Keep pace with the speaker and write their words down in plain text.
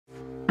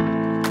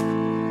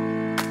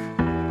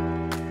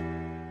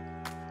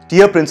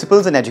Dear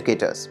principals and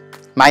educators,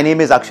 my name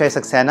is Akshay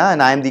Saxena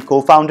and I am the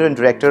co-founder and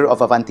director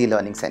of Avanti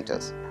Learning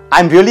Centers.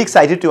 I'm really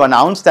excited to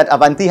announce that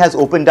Avanti has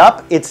opened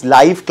up its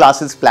live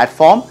classes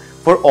platform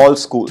for all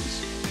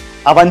schools.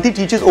 Avanti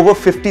teaches over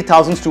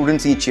 50,000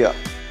 students each year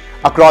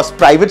across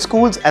private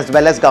schools as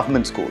well as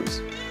government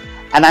schools.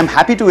 And I'm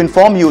happy to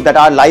inform you that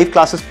our live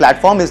classes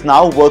platform is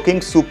now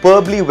working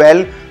superbly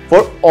well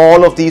for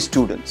all of these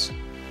students.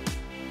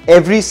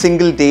 Every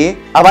single day,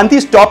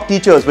 Avanti's top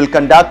teachers will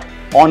conduct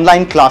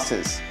online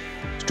classes.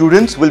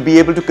 Students will be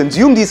able to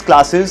consume these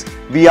classes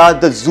via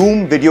the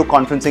Zoom video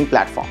conferencing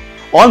platform.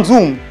 On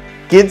Zoom,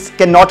 kids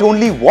can not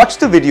only watch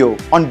the video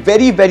on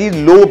very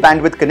low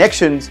bandwidth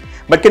connections,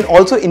 but can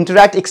also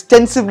interact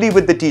extensively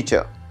with the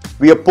teacher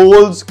via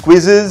polls,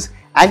 quizzes,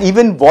 and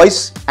even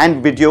voice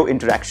and video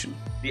interaction.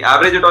 The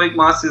average atomic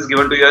mass is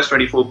given to you as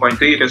 24.3.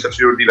 You can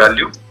substitute the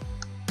value.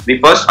 The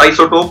first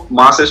isotope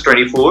mass is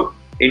 24.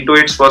 Into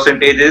its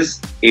percentage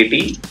is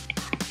 80.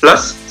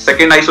 Plus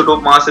second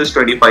isotope mass is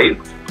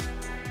 25.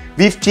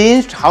 We've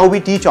changed how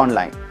we teach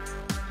online.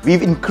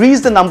 We've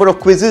increased the number of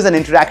quizzes and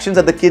interactions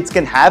that the kids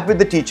can have with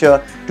the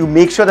teacher to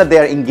make sure that they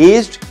are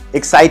engaged,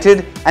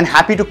 excited, and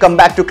happy to come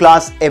back to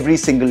class every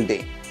single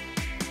day.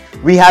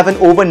 We have an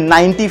over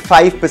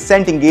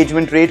 95%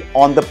 engagement rate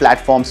on the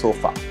platform so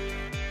far.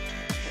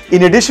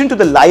 In addition to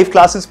the live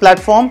classes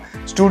platform,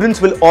 students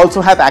will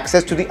also have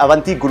access to the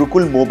Avanti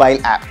Gurukul mobile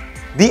app.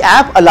 The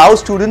app allows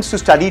students to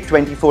study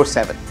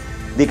 24/7.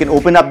 They can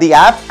open up the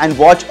app and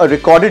watch a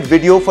recorded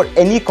video for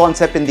any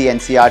concept in the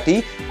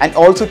NCERT and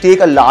also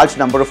take a large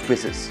number of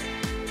quizzes.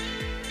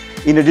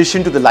 In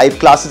addition to the live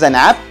classes and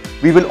app,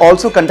 we will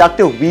also conduct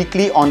a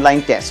weekly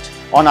online test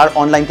on our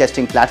online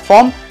testing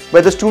platform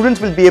where the students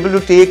will be able to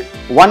take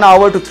 1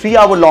 hour to 3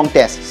 hour long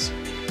tests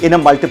in a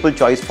multiple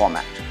choice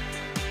format.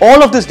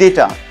 All of this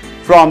data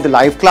from the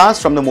live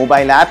class, from the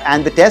mobile app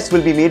and the tests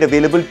will be made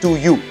available to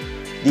you,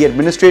 the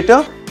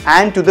administrator,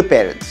 and to the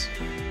parents.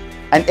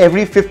 And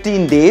every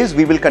 15 days,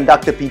 we will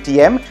conduct a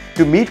PTM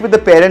to meet with the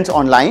parents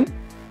online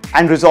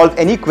and resolve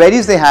any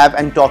queries they have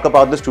and talk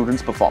about the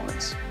students'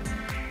 performance.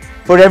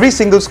 For every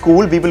single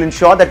school, we will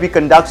ensure that we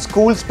conduct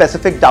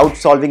school-specific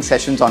doubt-solving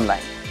sessions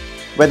online,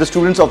 where the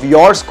students of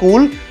your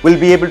school will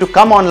be able to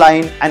come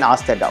online and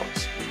ask their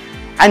doubts.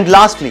 And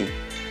lastly,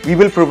 we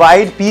will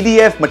provide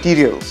PDF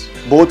materials,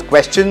 both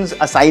questions,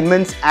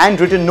 assignments, and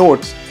written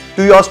notes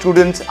to your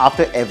students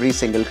after every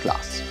single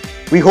class.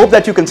 We hope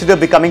that you consider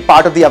becoming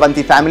part of the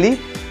Avanti family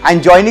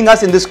and joining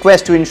us in this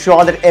quest to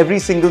ensure that every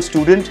single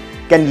student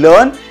can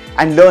learn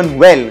and learn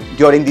well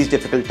during these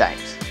difficult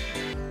times.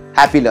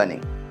 Happy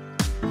learning.